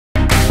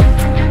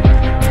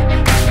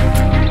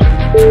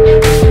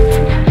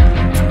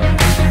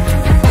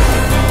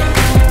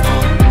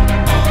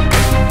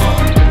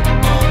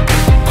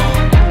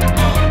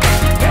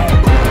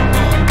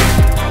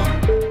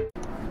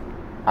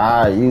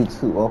Alright,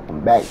 YouTube,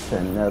 welcome back to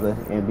another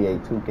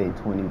NBA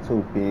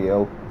 2K22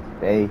 video.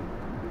 Today,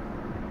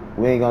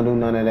 we ain't gonna do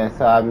none of that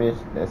side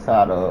mission, that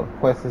side of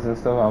quests and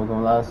stuff I was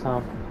on last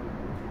time.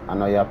 I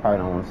know y'all probably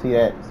don't want to see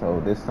that, so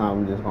this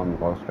time we're just gonna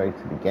go straight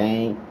to the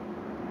game.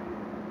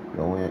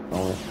 Going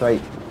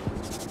straight.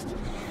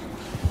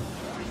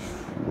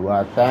 Do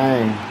our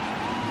thing.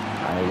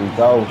 Alright, here we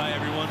go.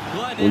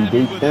 We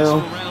beat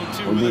them.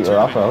 We beat,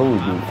 I forgot who we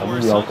beat. I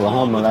beat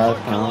Oklahoma last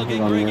time. We're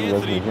gonna be in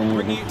West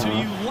Virginia this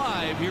time.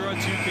 Here on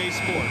 2K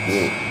Sports.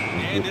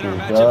 And in our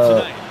matchup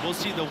tonight, we'll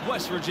see the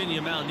West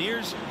Virginia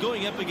Mountaineers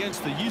going up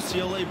against the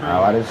UCLA Bruins.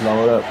 Alright, I just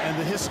load up. And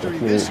the history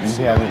if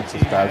you haven't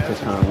subscribed to the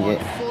channel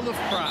yet,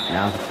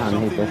 now's the time to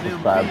hit that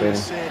subscribe button,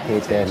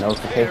 hit that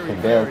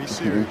notification bell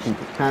to keep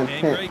the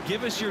content. Greg,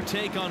 give us your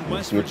take on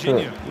West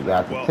Virginia. You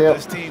got the tip.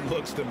 This team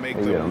looks to make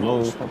the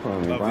most of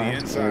the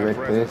inside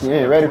pressure. You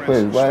ain't ready for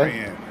this,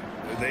 boy.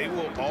 They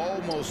will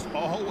almost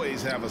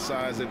always have a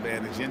size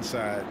advantage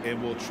inside,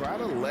 and will try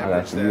to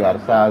leverage that. You got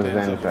a size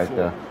advantage right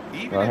there.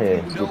 Go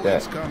ahead, get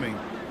that. Coming,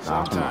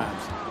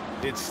 sometimes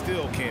it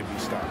still can't be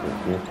stopped.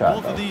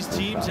 Both of these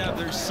teams have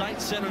their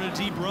sights set on a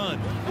deep run.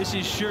 This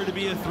is sure to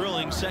be a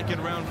thrilling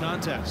second-round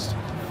contest.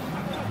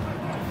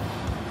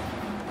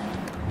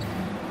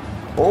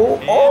 Stole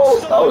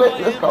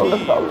it. Let's go.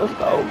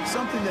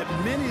 Something that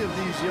many of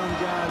these young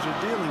guys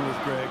are dealing with,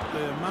 Greg.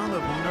 The amount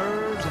of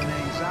nerves and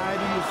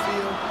anxiety you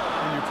feel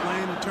when you're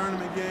playing a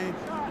tournament game,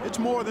 it's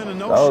more than a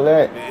notion.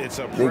 It's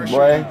a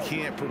pressure you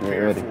can't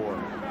prepare for.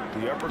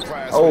 The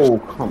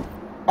upperclassmen come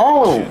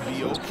on. should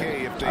be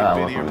okay if they've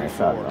been here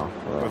before.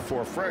 But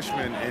for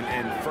freshmen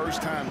and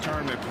first-time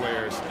tournament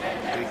players,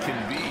 it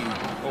can be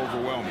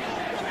overwhelming.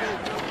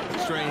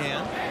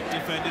 Strahan,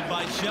 defended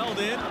by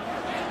Sheldon.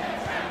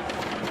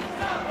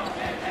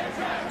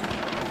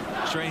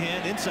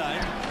 Strahan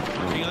inside,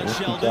 working on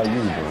Sheldon.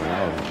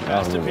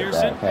 Pass to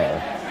Pearson.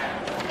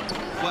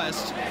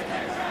 West.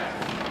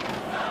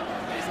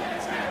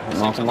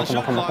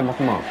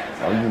 Come on.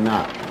 Oh, you're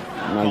not.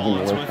 I'm not getting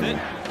away from you.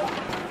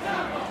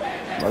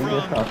 Bro, you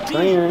just stop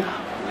screaming.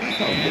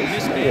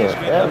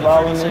 Air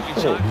ball in this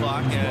shot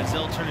clock as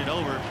they'll turn it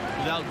over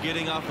without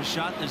getting off a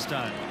shot this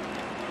time.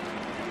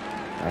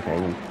 Okay,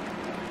 we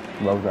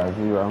both got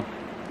 0.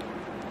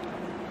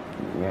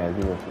 We had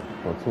 0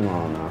 for too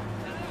long now.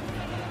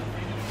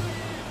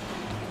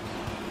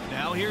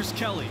 Now here's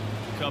Kelly,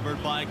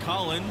 covered by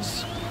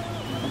Collins.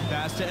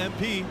 Pass to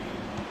MP.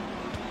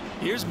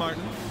 Here's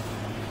Martin.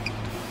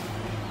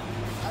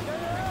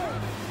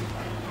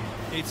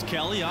 It's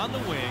Kelly on the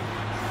wing.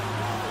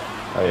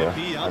 Oh yeah,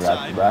 MP I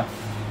got you, bro.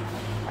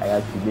 I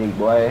got you, big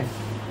boy.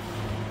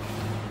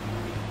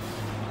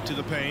 To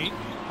the paint.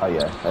 Oh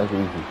yeah, that's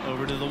easy.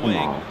 Over to the Come wing.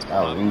 on,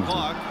 that was easy.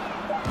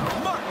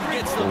 Martin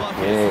gets the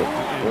bucket.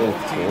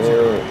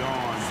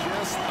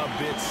 Just a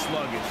bit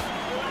sluggish.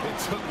 It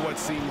took what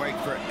seemed like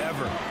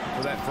forever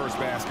for that first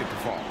basket to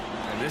fall.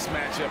 And this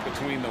matchup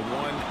between the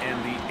 1 and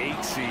the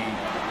 8 seed,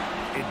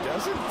 it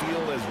doesn't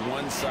feel as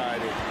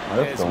one-sided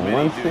as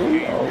many do.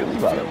 You really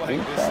feel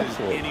like this is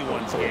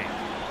anyone's game.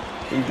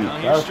 Now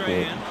here's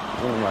Strahan.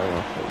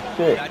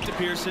 Back to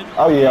Pearson.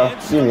 Oh yeah,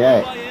 give me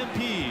that.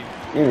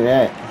 Give me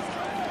that.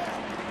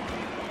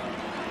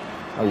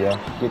 Oh yeah,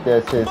 get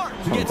that assist.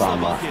 Gets the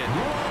bucket.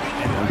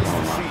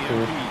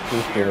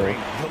 Carrying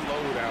the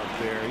load out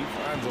there. He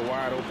finds a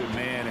wide open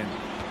man and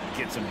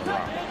gets him the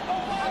rock.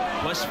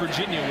 West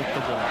Virginia with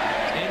the ball.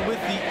 And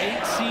with the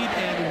 8 seed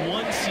and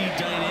 1 seed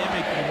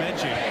dynamic you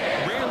mentioned,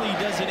 rarely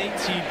does an 8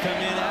 seed come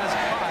in as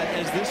hot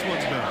as this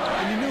one's been.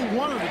 And you knew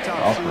one of the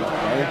top seeds were going to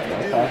have to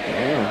deal with it.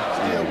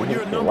 Still, when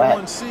you're a number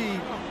 1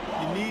 seed,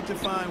 you need to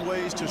find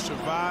ways to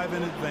survive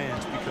and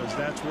advance because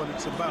that's what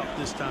it's about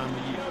this time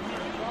of year.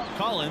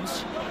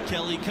 Collins,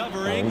 Kelly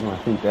covering.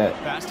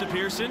 Pass to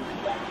Pearson.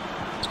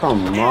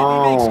 Come on.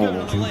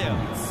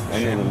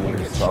 That nigga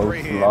moving so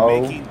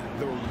slow. Making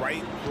the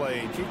right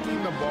play,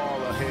 kicking the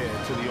ball ahead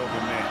to the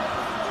open man.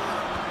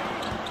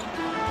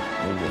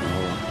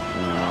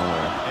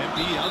 MP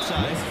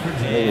outside.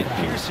 And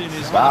Pearson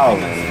is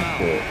fouling.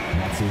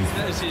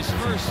 That is his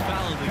first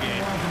foul of the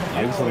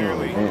game.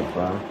 Clearly.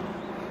 Okay.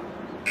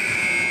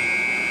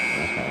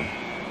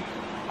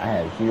 I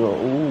had 0.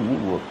 Ooh, you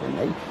whooping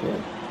that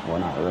shit. Well,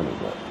 not really,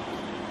 but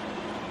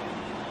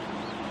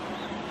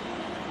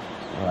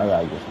I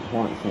gotta get some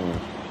points in.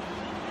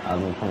 I've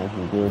been playing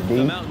some good D.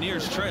 The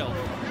Mountaineers trail.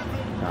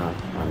 I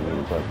need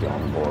to put you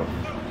on the board.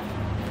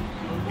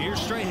 Here's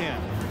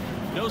Strahan.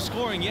 No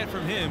scoring yet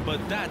from him, but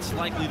that's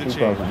likely to change. He's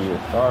supposed to be a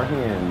star here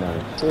and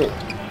done shit.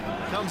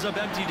 Comes up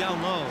empty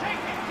down low.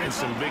 And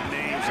some big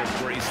names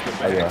have graced the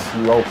bench. Oh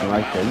yeah, you open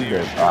like that. You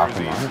just off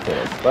him. He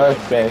said,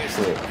 bust that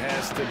shit.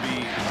 Has to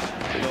be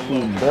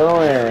He's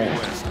doing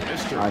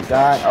it. My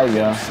God. Oh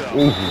yeah.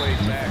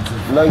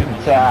 Easy. Look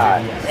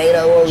at they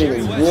don't want me to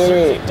get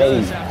it.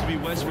 Does have to be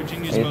West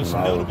Virginia's most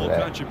notable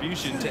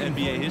contribution to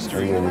NBA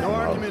history. No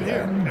argument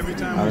here. Every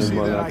time we see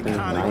that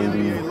iconic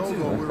NBA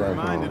logo, we're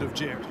reminded of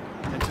Jerry.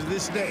 And to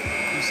this day,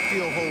 he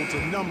still holds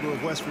a number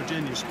of West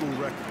Virginia school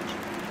records.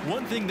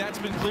 One thing that's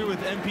been clear with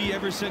MP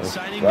ever since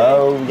signing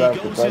go. day, he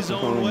goes his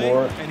own way,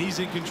 and he's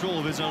in control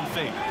of his own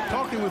fate.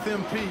 Talking with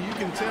MP, you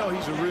can tell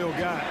he's a real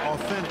guy,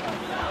 authentic.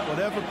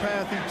 Whatever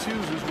path he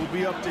chooses will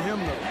be up to him,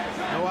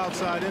 though. No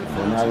outside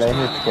influence is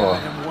trying to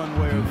guide him one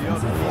way or the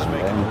other. He's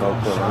making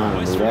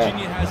West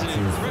Virginia has an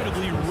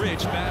incredibly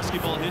rich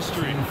basketball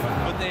history,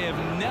 but they have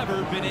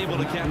never been able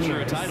to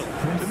capture a title.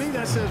 To me,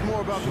 that says more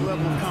about the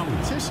level of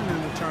competition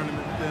in the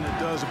tournament than it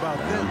does about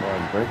them.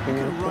 You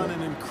can run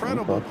an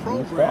incredible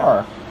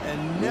program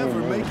and never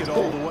make it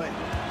all the way.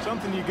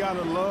 Something you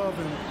gotta love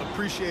and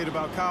appreciate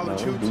about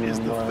college hoops is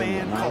the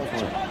fan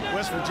culture.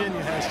 West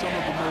Virginia has some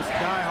of the most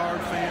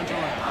die-hard fans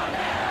around.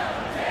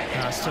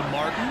 Pass to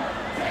Martin.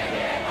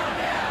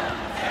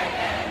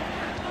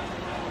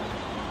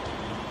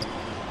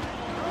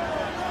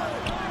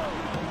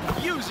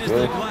 Uses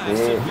the glass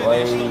to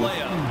finish the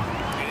layup.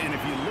 And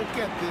if you look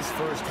at this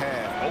first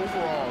half,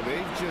 overall,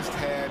 they've just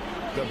had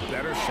the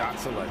better shot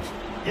selection.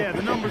 Yeah,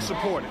 the numbers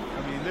support it.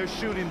 I mean, they're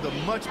shooting the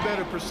much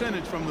better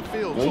percentage from the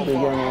field so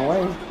far.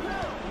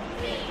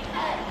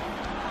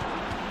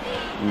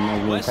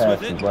 West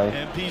with it.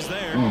 MP's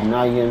there. He's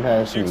not getting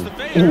past me. Shoots the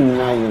He's fader.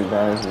 not getting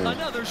past me.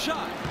 Another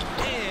shot.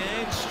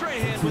 And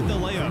Strahan with the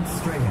layup.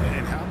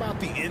 And how about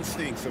the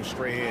instincts of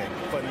Strahan?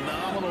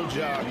 Phenomenal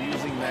job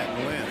using that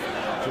length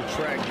to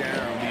track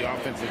down the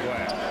offensive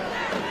glass.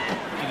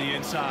 To the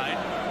inside.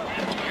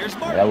 Here's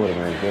Martin. That would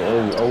have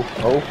been good.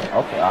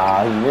 Okay.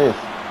 Ah, he missed.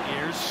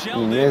 Here's He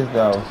Sheldon. missed,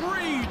 though.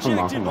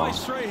 Rejected by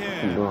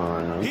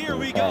Strahan. Here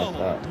we go.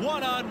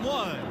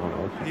 One-on-one.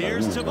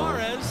 Here's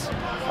Tavares.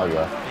 Oh,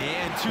 yeah.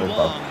 And too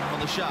long on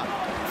the shot.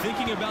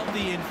 Thinking about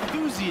the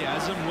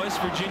enthusiasm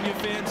West Virginia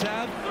fans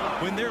have,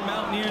 when their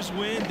Mountaineers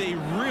win, they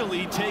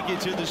really take it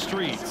to the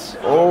streets.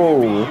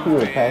 Oh, if he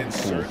would have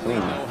passed to the Certainly screen.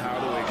 know how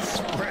to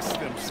express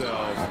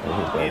themselves.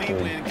 Any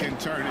win can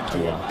turn into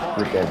a Yeah,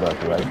 party get that bucket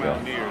for right the there.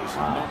 Mountaineers.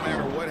 No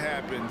matter what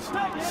happens,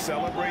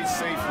 celebrate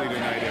safely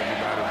tonight,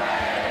 everybody.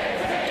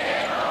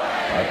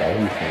 Okay,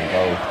 he's gonna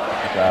go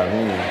drive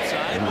in.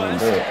 Side And West.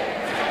 do it.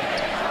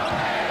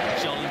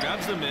 Sheldon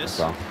grabs the miss.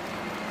 So,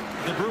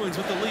 The Bruins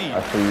with the lead.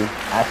 I see you.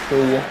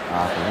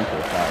 Ah, he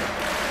could have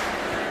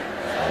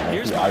shot.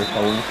 Here's He Martin.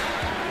 isoed.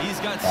 He's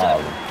got Foul.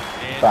 7.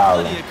 And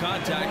Foul. plenty of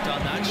contact on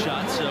that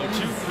shot, so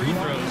 2 free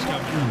throws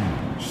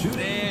coming.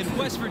 And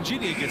West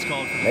Virginia gets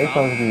called for They the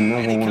foul. supposed to be And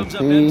number he one comes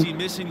up seed. empty,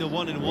 missing the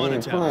 1-and-1 They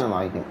ain't playing attempt.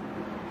 like it.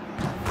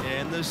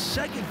 And the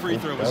second free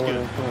throw was That's what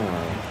good. they're playing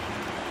like.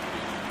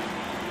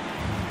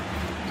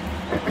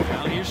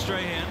 Now here's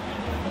Strahan.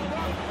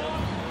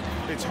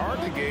 It's hard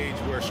to gauge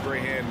where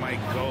Strahan might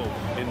go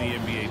in the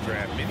NBA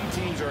draft. Many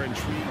teams are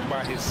intrigued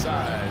by his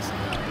size,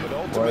 but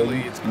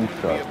ultimately it's going to be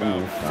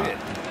about fit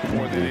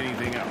more than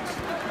anything else.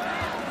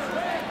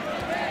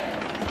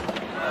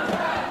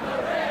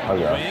 Oh,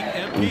 yeah. Wing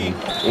MP.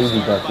 Easy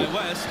By bucket.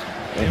 West.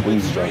 That's And with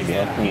easy bucket.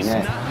 Strahan, I've seen he's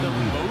that. not the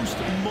most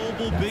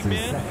mobile big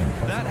man.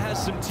 That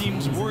has some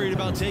teams worried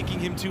about taking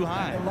him too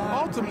high.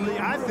 Ultimately,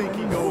 I think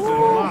he goes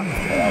in lock.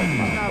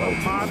 He's not a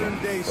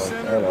modern-day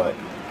center, but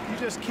you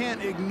just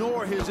can't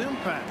ignore his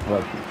impact.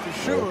 For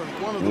sure,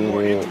 one of the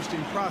more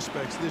interesting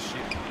prospects this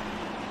year.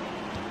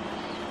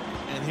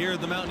 And here are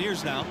the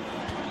Mountaineers now.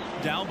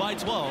 Down by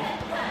 12.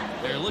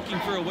 They're looking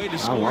for a way to I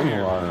score wonder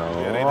here. why Yeah,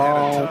 the they've had a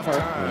wrong tough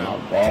person. time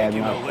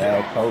My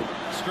bad coach.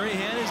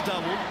 Strahan is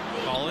doubled.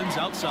 Collins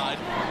outside.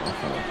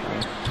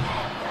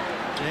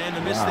 And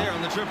the miss there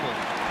on the triple.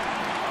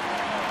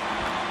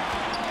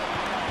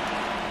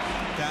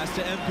 Pass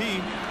to MP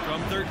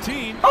from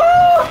 13.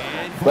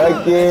 And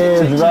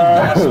Buckets,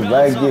 bro.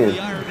 Buckets. the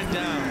iron and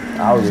down.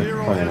 I was just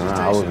Zero playing around. I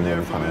hesitation wasn't there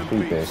even from trying to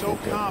shoot MP. that So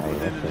shit.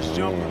 confident in his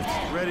jumper,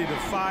 ready to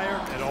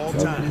fire at all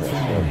times.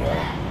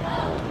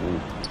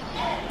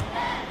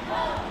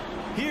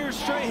 Here's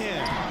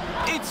Strahan.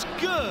 It's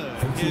good.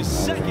 His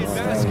second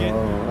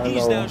basket.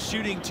 He's now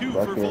shooting 2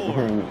 for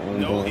 4.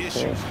 No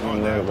issues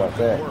on that one.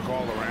 Good work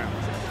all around.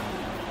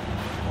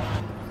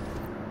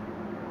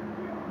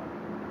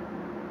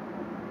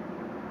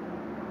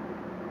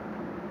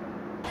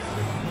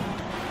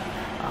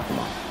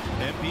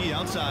 MP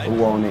outside. Who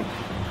won it?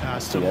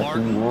 Pass to That's who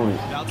Martin. won it.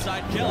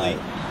 Outside Kelly.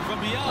 From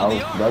Oh, beyond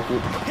the arc.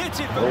 bucket. Hits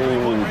it from Oh,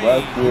 three-point range.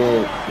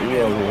 bucket. He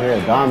over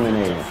here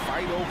dominating.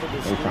 Fight over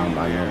the They talking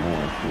about screen number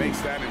there. one Makes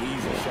seed. that an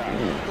easy shot.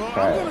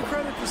 Well, I'm going to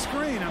credit the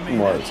screen. I mean,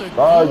 More that's a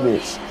target.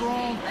 good,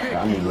 strong pick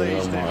I he need to get a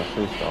lays little more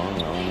there. assist on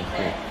the only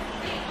thing.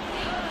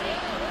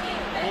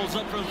 Pulls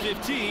up from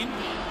 15.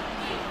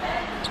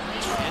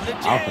 And the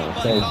I jam can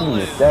by say he Collins.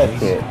 missed that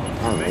shit.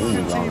 I Make mean,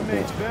 your he's on the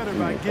teammates bench. better He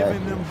by missed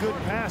giving that them shit.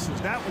 good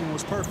passes. That one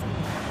was perfect.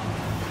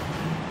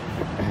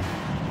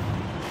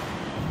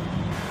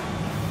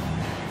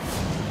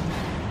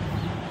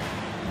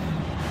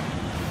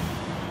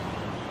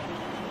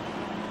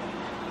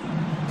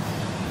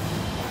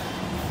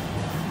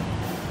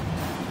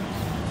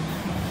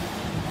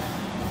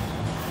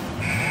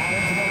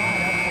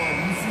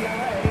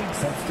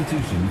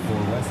 Substitution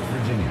for West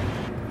Virginia.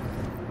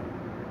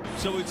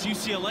 So it's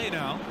UCLA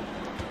now.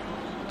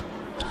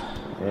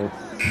 It's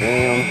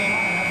damn.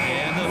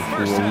 And the Let's see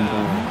first what he's half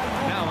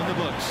doing. now in the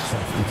books.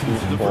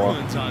 The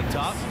Bruins on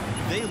top.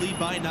 They lead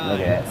by 9.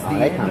 Look at that. Oh,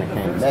 they kind of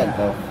came back,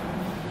 though.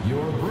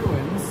 Your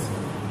Bruins,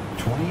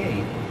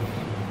 28.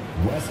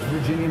 West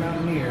Virginia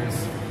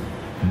Mountaineers,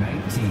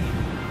 19.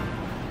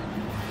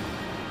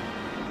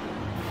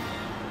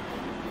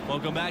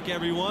 Welcome back,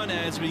 everyone,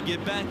 as we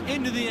get back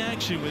into the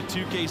action with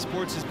 2K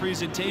Sports'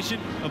 presentation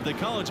of the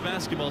college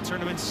basketball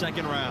tournament's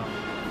second round.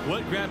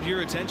 What grabbed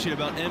your attention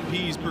about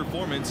MP's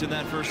performance in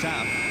that first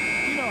half?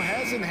 You know,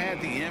 hasn't had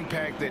the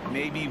impact that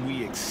maybe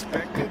we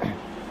expected.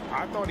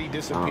 I thought he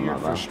disappeared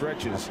for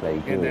stretches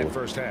in that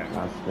first half.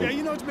 Yeah,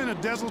 you know, it's been a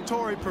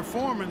desultory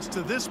performance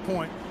to this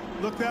point.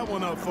 Look that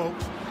one up,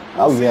 folks.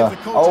 Oh, yeah.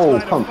 Oh,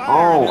 come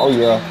on. Oh,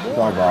 yeah. It's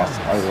all ball.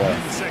 Oh, yeah.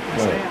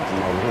 Look,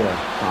 I'm over here.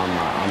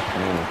 I'm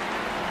playing.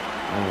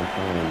 I ain't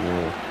playing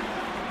good.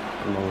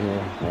 I'm over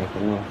here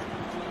making this.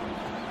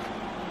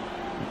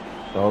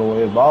 Throw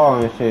away the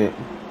ball and shit.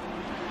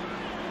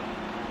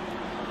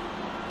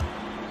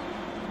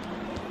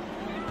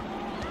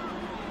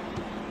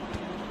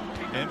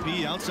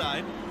 MP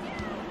outside.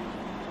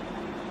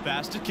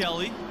 Pass to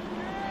Kelly.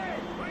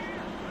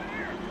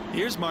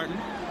 Here's Martin.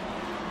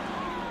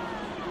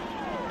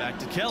 Back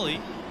to Kelly.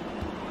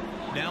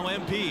 Now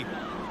MP.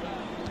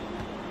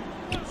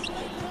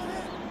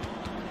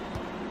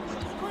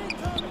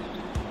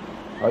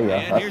 Oh,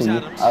 yeah. I see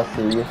you. I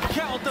see you.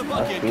 Count the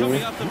bucket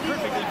coming off the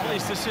perfectly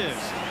placed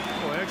assist.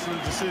 Well,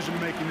 excellent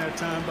decision-making that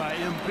time by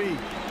MP.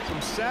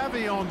 Some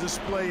savvy on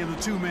display in the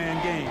two-man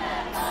game.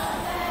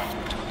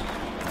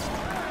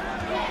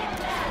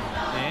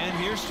 And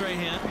here's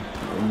Strahan.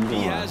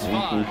 He has 5.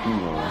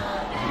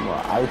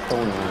 Ice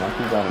on him. Like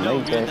you gotta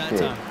make that shit.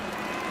 Time.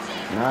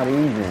 Not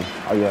easy.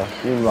 Oh, yeah.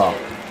 You ball.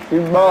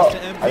 You ball.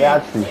 I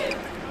got you.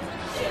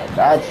 I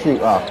got you.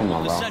 Oh, come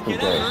on, bro.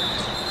 Second effort.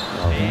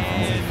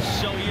 And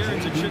so he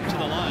earns a trip to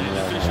the line.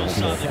 Officials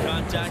saw the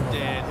contact,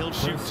 and he'll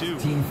shoot 2.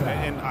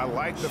 And I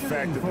like the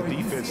fact that the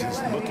defense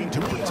is looking to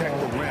protect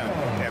the rim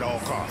at all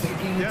costs.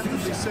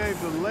 Definitely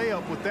saved the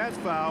layup with that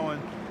foul,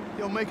 and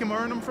he'll make him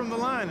earn them from the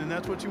line, and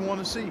that's what you want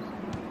to see.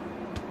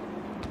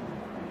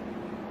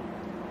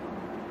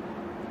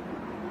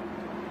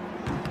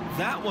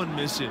 That one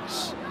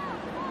misses.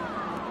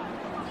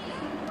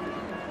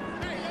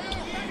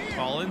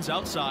 Collins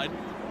outside.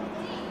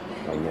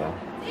 Oh, yeah.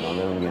 Don't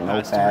let him get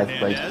no pass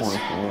break points.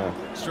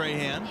 Yeah.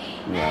 Strahan.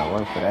 Yeah,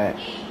 work for that.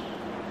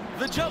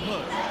 The jump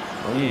hook.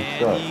 Oh,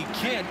 and he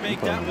can't make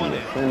that one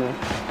in.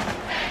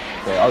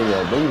 Okay, oh,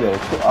 yeah.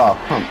 Oh,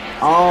 come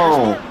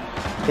on.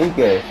 He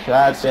can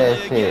shot that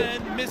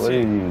shit. What are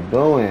you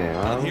doing,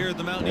 huh? And here are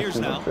the Mountaineers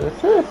now.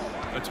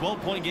 A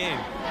 12-point game.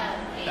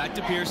 Back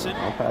to Pearson.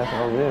 I'll pass it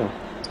over here.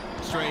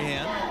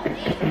 Strahan.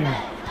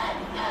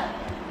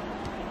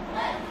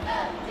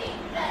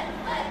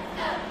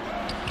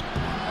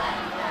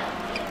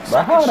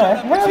 But how the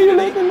hell you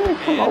letting me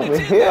come over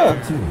here?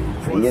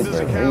 Well, the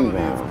physicality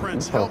of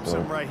Prince helps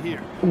him right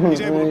here. He's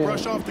able to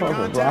brush off the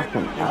contact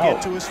and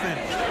get to his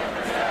finish.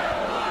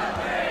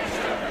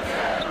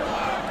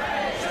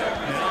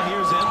 Now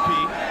here's MP,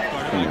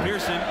 guarded by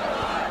Pearson.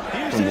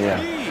 Here's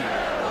MP.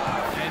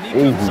 And he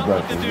easy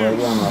bucket, bro.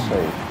 Get on my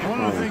face. One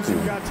of the things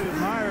you've got to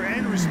admire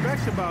and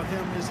respect about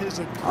him is his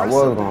aggressiveness. I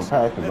was going to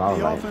pass him. I was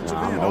the like, offensive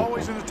nah, end, I'm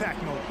always in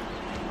attack mode.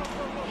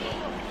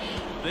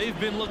 They've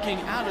been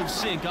looking out of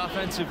sync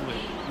offensively.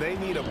 They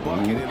need a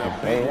bucket in a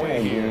big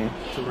way here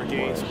to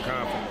regain some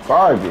confidence.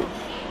 Garbage.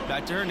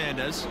 Back to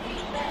Hernandez.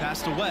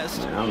 Pass to West.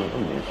 Man, I'm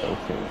being so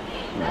serious.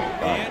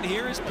 And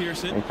here is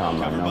Pearson. They talking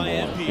about covered by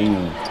number 1 MP.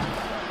 seed.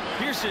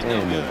 Pearson no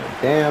Damn, good.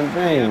 damn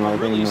thing. Like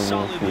Really they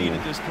solid know lead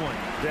at this point.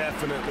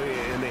 Definitely,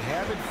 and they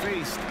haven't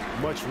faced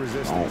much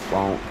resistance.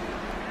 Come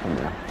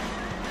here.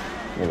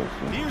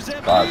 Here's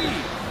MP.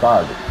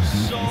 Garbage.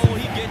 So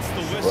he gets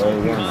the whistle.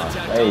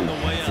 Contact on the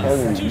way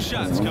up. 2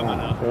 shots coming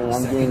up.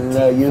 I'm getting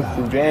used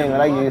to the game.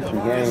 When I get used to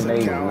the game, they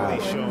do not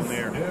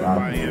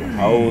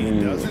holding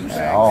me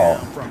at all.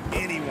 From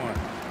anyone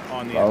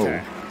on the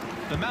attack.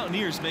 The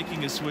Mountaineers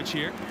making a switch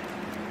here.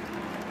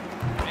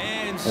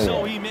 And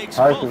so he makes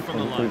both from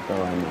the line.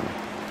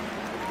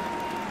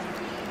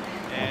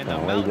 And the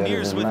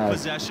Mountaineers with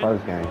possession.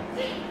 First game.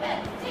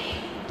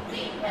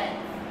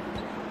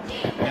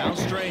 Now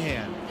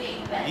Strahan.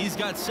 He's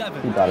got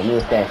 7. You gotta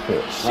miss that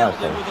shit.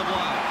 Sheldon with a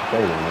block. They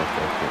didn't miss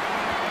that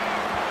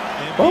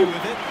MP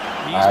with it.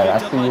 He's shit.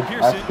 picked up by I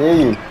Pearson. see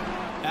you.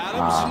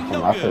 Adams, no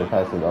I should have good.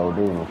 passed it to old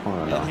dude in the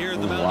corner though. And here are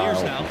the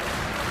Mountaineers now.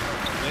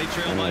 They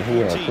trail by He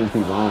had 2 14.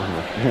 people on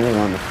him. He didn't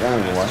understand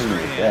why he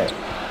did that.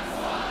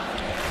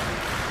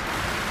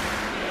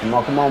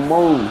 Come on,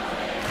 move.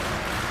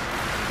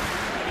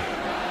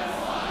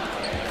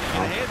 Get a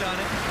hand on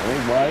it. Hey,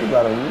 boy, you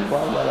gotta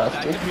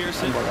Back to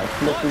Pearson.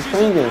 flip his 1, 2,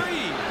 fingers. 3.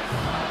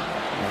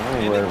 I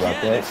ain't worried about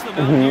again, that. it's the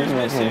Mountaineers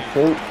missing.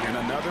 Shoot. And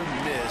another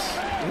miss.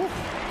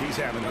 He's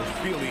having a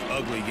really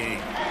ugly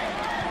game.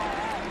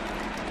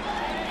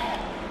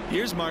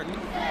 Here's Martin.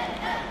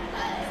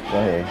 Go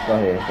ahead.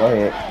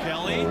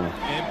 Kelly,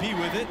 MP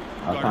with it.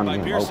 I was Guarded trying by to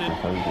get him Pearson.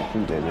 open so he could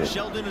shoot that bit.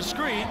 Sheldon a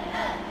screen.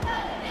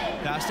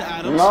 Pass to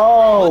Adams.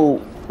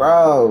 No,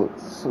 bro.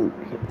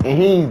 And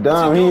he's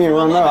dumb. He didn't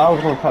run up. I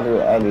was gonna try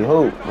to alley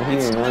hoop, but he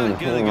didn't run.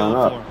 He didn't run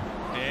up.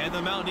 And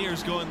the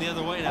Mountaineers going the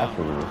other way now. I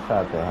should have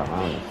shot that.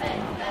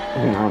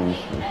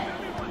 Honestly.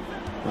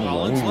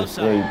 Collins He left just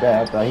stayed side.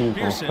 back. I thought he was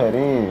Pearson. gonna cut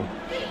in.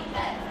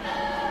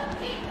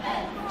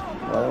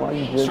 Why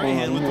you just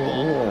Strahan with the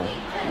ball. here?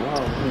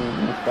 No, he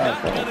Not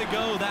stopped gonna that.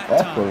 go that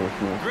That's time.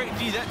 foolishness. Great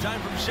D that time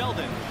from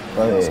Sheldon.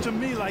 Go Feels ahead. to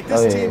me like Go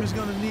this ahead. team is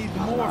going to need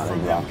more nah, from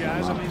they him, locked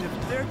guys. him I up. mean,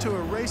 if they're to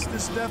erase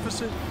this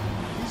deficit,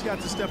 he's got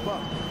to step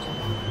up.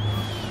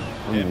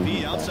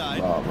 MP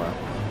outside. Ball, bro.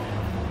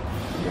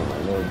 You're doing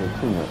a little bit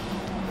too much.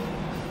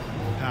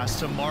 Pass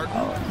to Martin.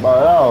 Bro,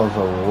 that was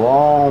a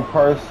wrong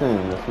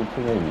person. That's what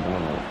you doing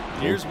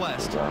that. Here's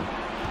West.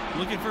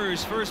 Looking for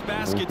his first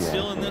basket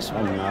still in this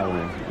one. I'm not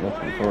even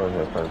looking towards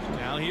that person.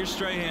 Now here's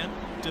Strahan.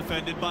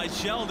 Defended by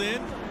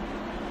Sheldon.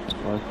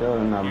 Well,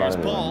 Sheldon not about Here's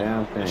to do a Paul.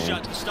 damn A thing.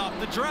 shot to stop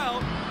the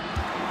drought.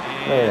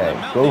 Look And at the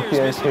that goofy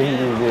Mountaineers ass miss shit he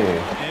again. just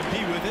did. MP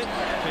with it.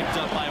 Picked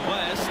up by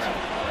West.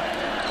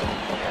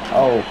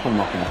 Oh, come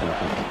on.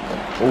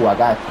 Oh, I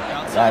got you.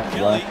 Outside bro.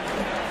 Kelly.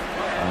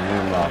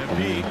 I'm in off of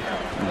me. MP.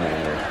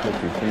 Yeah,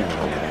 flip your finger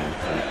over there.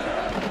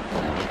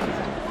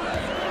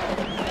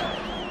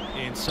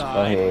 Inside.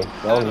 Go ahead,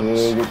 Adams.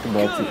 get the Good.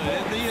 bucket.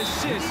 And the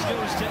assist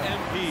goes to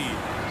MP.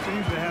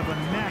 Seems to have a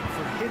knack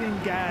for hitting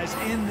guys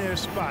in their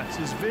spots.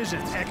 His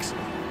vision,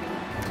 excellent.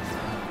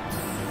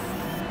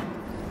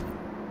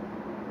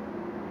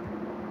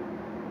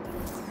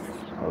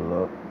 Hold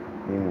up.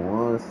 Give me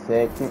 1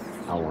 second.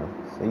 I want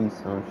to see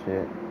some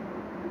shit.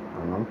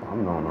 I'm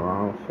doing the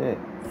wrong shit.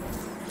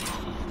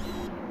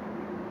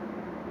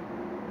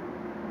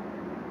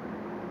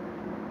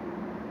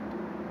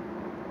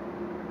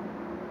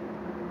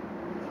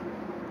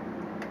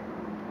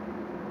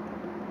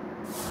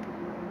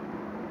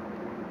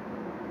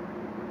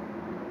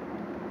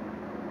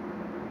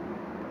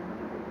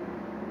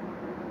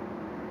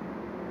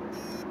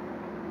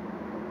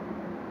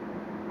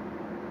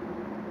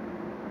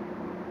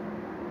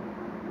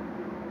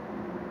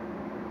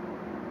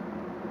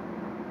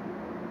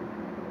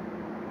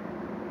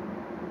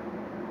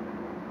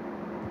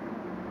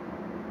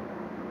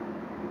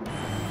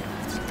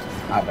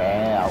 My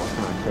bad, I was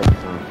trying to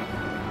check something.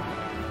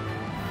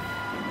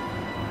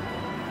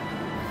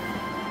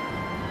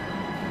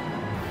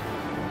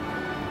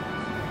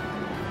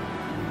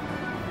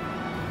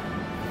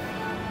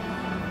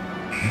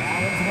 Now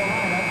into the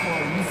lineup for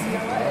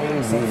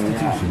UCLA.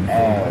 Substitution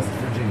for West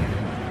Virginia.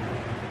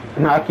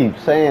 And I keep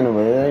saying it, but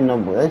it ain't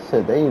number. They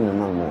said they ain't the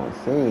number 1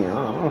 seed.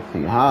 I don't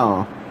see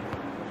how.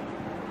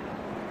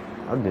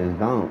 I just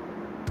don't.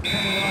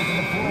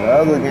 The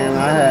other game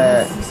I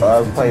had,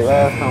 I played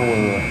last time was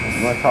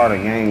a much harder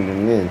game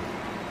than this.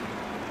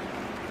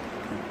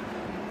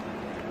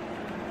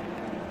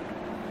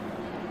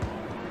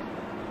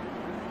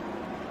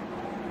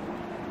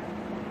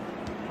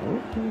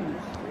 Oh,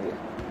 shit.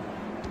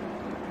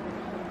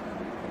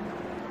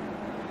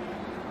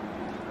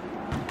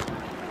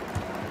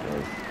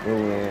 Let's do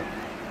it.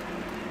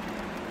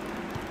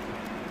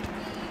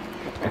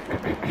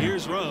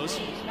 Here's Rose.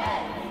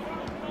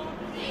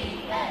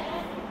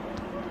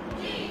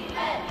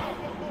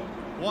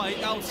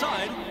 White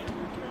outside.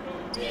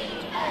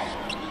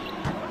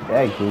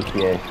 That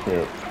goofy ass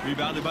shit.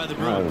 Rebounded by the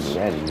I'm not gonna Bruins. do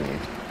that again.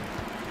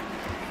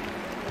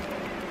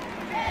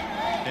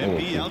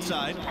 MP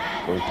outside.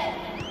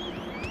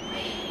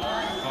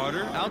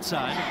 Carter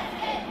outside.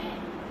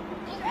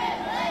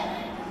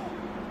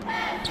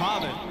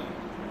 Pavin.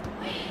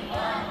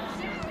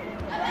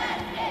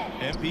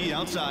 MP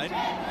outside.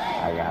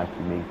 I got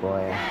you, big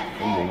boy.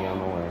 I'm big on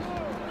the way.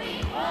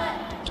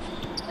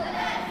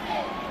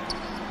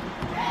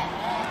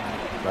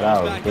 But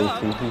I was Back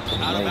up. goofy. He should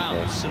Out of have made that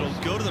bounds. shit.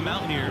 It'll go to the He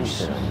Mountaineers.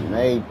 should have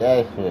made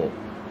that shit.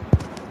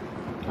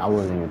 I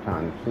wasn't even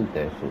trying to shoot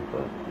that shit,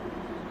 but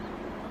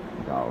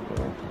dog,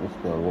 it's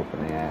still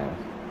whooping their ass.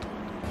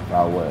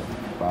 By what?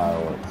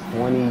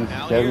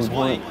 27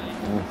 White. points?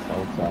 That's so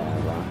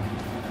sad, bro.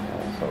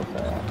 That's so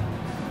sad.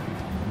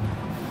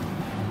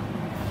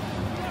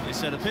 They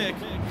set a pick.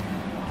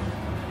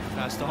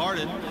 Pass to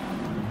Harden.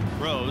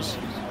 Rose.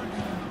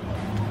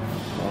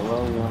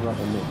 Bro, you're like a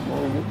little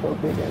boy. Get your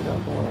big ass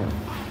out the way.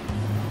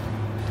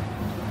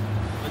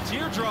 The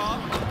teardrop.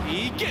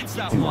 He gets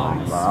that Bro, one.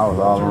 I was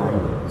all on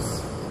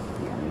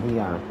him. He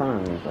got in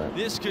front of me, but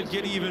This could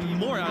get even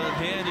more out of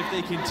hand if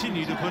they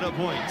continue to put up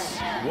points.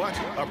 What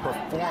a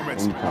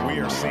performance What are you we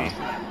are talking seeing.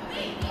 about?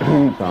 What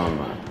are you talking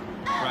about?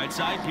 Right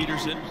side,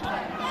 Peterson.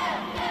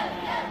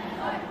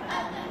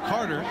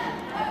 Carter.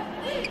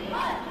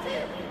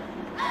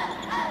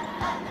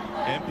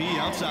 MP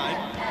outside.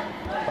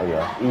 Oh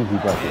yeah, easy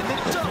bucket.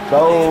 And the dunk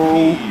Go. by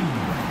MP.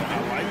 I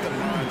like the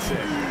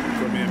mindset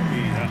from MP.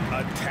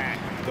 Attack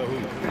the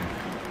hoop.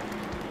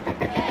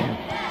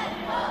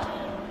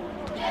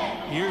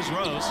 Here's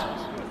Rose.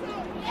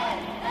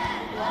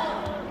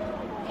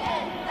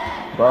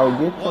 Bro,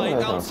 get your White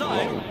ass off the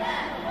outside. way.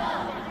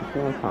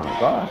 You know, trying to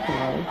guard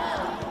somebody.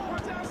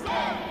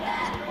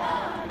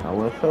 I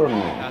was showing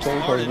that.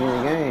 Same person in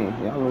the game.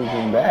 Y'all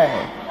losing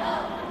bad.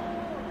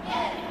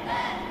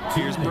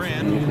 Here's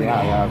Brand. You see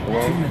how y'all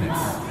play?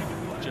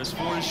 Just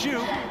 4 to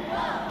shoot.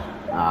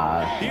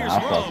 I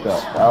fucked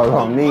up. That was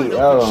on me.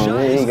 That was on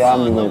me. He got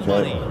me with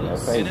that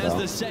fake, and as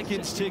the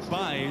seconds tick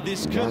by,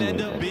 this could end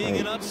up being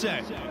an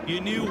upset.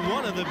 You knew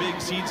one of the big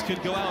seeds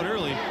could go out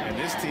early. And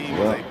this team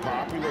was a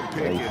popular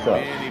pick in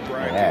many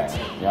brackets.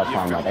 Y'all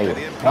talking about they was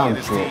dumb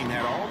shit.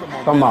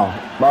 Come on.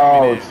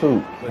 Ball 2.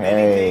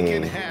 Hey.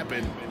 Anything can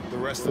happen the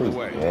rest of the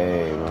way.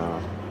 Hey,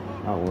 man.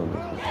 I wouldn't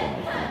have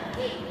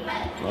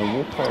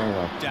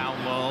that.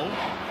 Down low.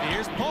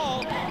 Here's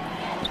Paul.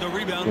 The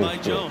rebound by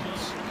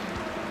Jones.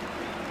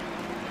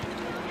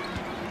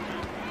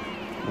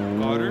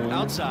 Carter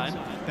outside.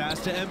 Pass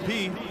to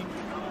MP.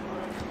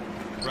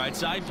 Right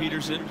side,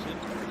 Peterson.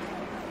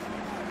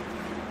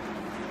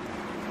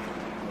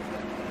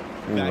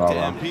 Back to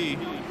MP.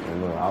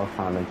 Look, I was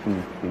trying to see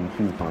what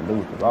you gonna do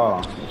with the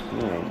ball.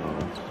 You ain't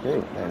gonna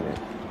shit, man.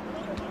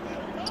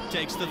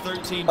 Takes the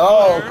 13.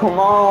 Oh, come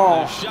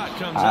on. The shot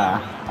comes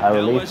out. I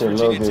released it a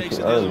little bit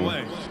too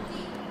early.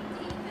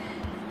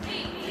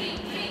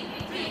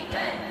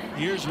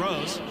 Here's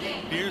Rose.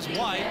 Here's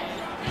White.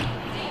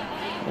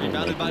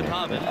 Rebounded by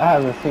Pavin. I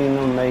haven't seen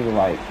them make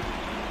like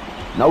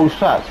no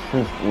shots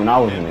since when I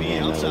was in the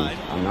game. I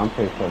mean, I'm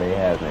pretty sure they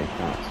have made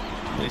shots.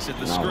 They set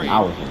the screen. When I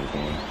was in the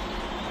game.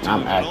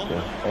 I'm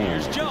active.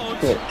 Here's Jones.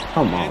 Shit.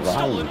 Come on, bro.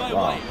 Stolen by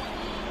White.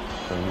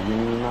 So you give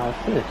me my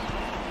assist.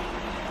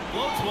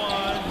 Floats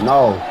one.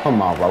 No,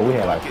 come on, bro. We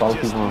had like 4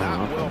 people on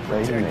him. Well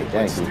He made that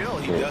good still,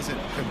 he shit. doesn't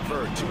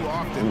convert too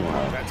often.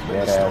 That's been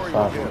Dead the ass story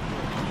with him.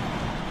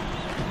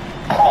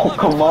 Oh,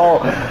 come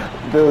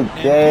on. Dude,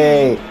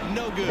 Dave.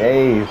 No good.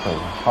 Dave from The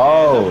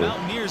home.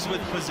 Mountaineers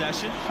with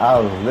possession. I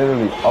was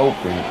literally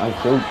open. I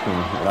juked him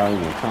without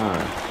even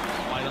trying.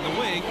 White on the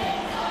wing.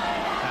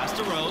 Pass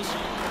to Rose.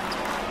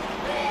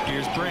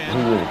 Here's He Brand.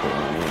 really put me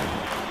in.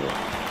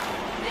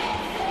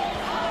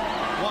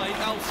 White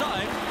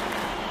outside.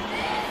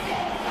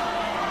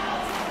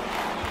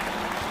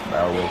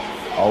 That was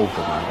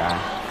over, my guy.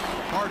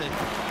 Harden.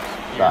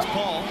 Here's Stop.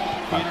 Paul.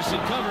 Peterson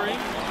covering.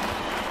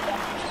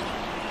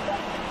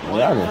 Well,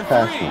 y'all just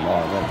passed the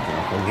ball that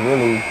time. Because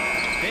really,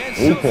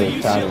 he could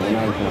have tried it when I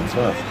jumped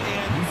up. I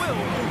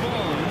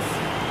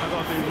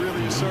thought they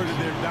really asserted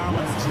their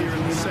dominance here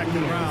in the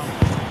second round.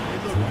 They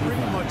looked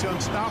pretty much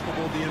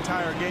unstoppable the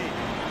entire game.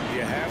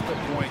 You have to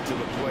point to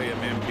the play of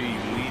MB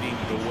leading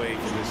the way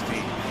for this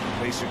team.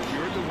 They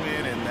secured the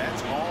win, and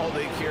that's all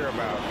they care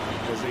about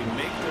because they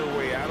make their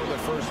way out of the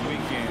first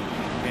weekend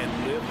and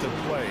live to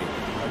play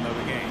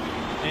another game.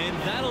 And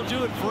that'll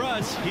do it for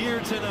us here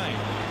tonight.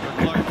 For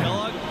Clark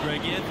Kellogg,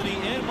 Greg Anthony,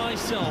 and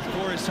myself,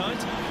 Forrest Hunt,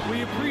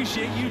 we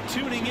appreciate you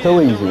tuning in.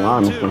 Too easy,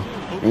 honestly.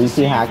 And you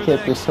see how I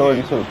kept it short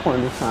and to the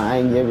point this time. I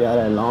ain't give y'all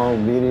that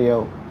long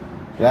video.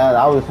 Yeah,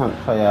 I was trying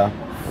to show y'all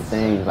the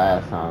things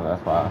last time.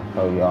 That's why I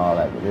showed y'all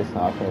that. But this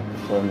time I kept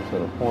it short and to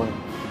the point.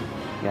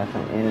 Got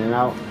some in and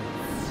out.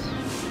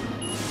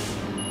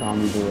 Saw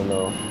me do a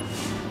little.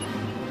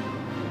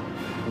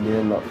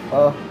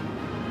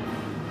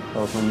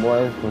 So some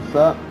boys, what's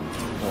up?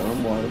 So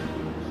them boys,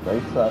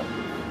 straight up.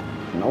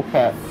 No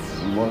cap.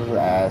 Them boys was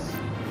ass.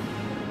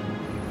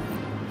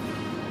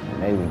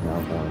 And they was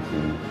not going to.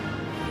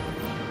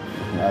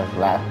 That's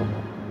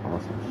laughable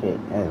on some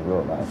shit. That's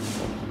real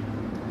laughable.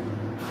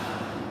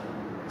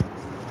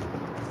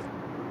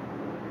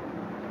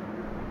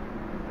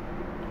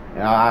 You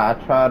know,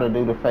 I try to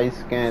do the face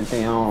scan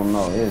thing. I don't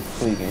know. It's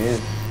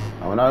tweaking.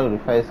 When I do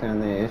the face scan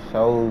thing, it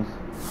shows.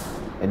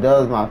 It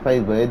does my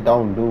face, but it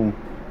don't do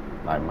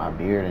like my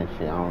beard and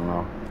shit. I don't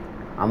know.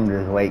 I'm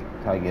just wait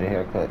till I get a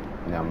haircut,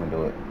 and then I'm gonna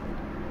do it.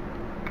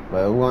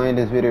 But we're gonna end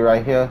this video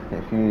right here.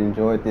 If you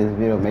enjoyed this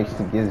video, make sure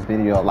to give this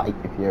video a like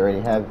if you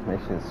already have it. Make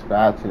sure to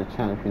subscribe to the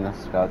channel if you're not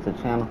subscribed to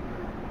the channel.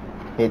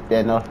 Hit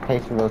that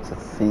notification bell to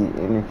see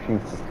any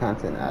future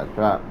content I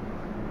drop.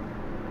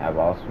 Have an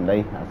awesome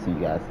day. I'll see you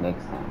guys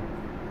next time.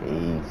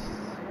 Peace.